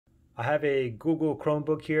I have a Google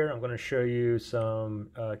Chromebook here. I'm going to show you some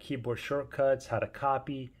keyboard shortcuts, how to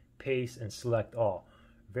copy, paste, and select all.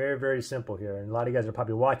 Very, very simple here. And a lot of you guys are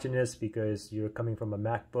probably watching this because you're coming from a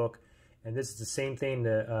MacBook. And this is the same thing,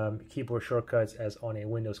 the keyboard shortcuts, as on a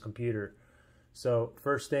Windows computer. So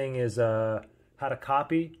first thing is how to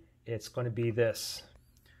copy. It's going to be this.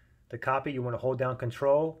 To copy, you want to hold down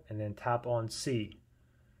Control and then tap on C.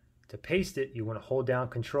 To paste it, you want to hold down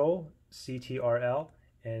Control, CTRL,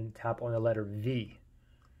 and tap on the letter V.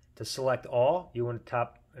 To select all, you want to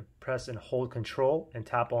press and hold Control and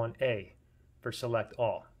tap on A for select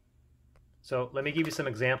all. So let me give you some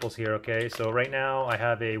examples here, okay? So right now I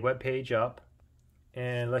have a web page up,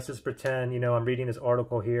 and let's just pretend, I'm reading this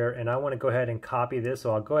article here, and I want to go ahead and copy this.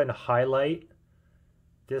 So I'll go ahead and highlight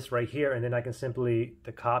this right here, and then I can simply,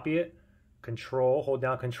 to copy it, hold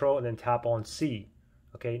down Control, and then tap on C.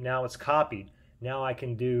 Okay, now it's copied. Now I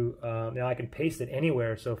can now I can paste it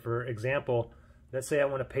anywhere. So for example, let's say I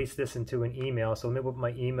want to paste this into an email. So let me put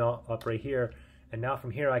my email up right here. And now from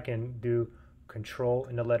here I can do Control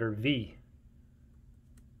and the letter V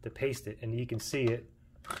to paste it. And you can see it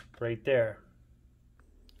right there.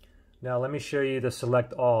 Now let me show you the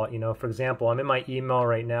select all. For example, I'm in my email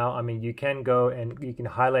right now. You can go and you can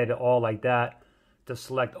highlight it all like that to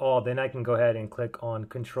select all. Then I can go ahead and click on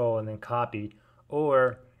Control and then copy.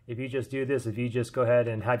 Or if you just do this, if you just go ahead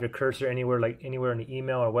and have your cursor anywhere, like anywhere in the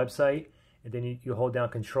email or website, and then you hold down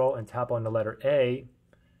Control and tap on the letter A,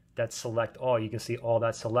 that's select all. You can see all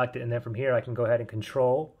that's selected. And then from here I can go ahead and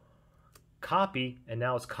Control, copy, and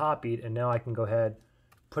now it's copied. And now I can go ahead,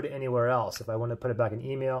 put it anywhere else. If I want to put it back in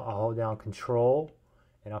email, I'll hold down Control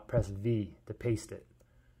and I'll press V to paste it.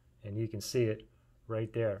 And you can see it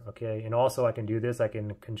right there, okay? And also I can do this. I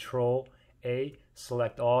can Control A,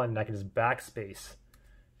 select all, and I can just backspace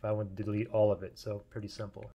if I want to delete all of it. So pretty simple.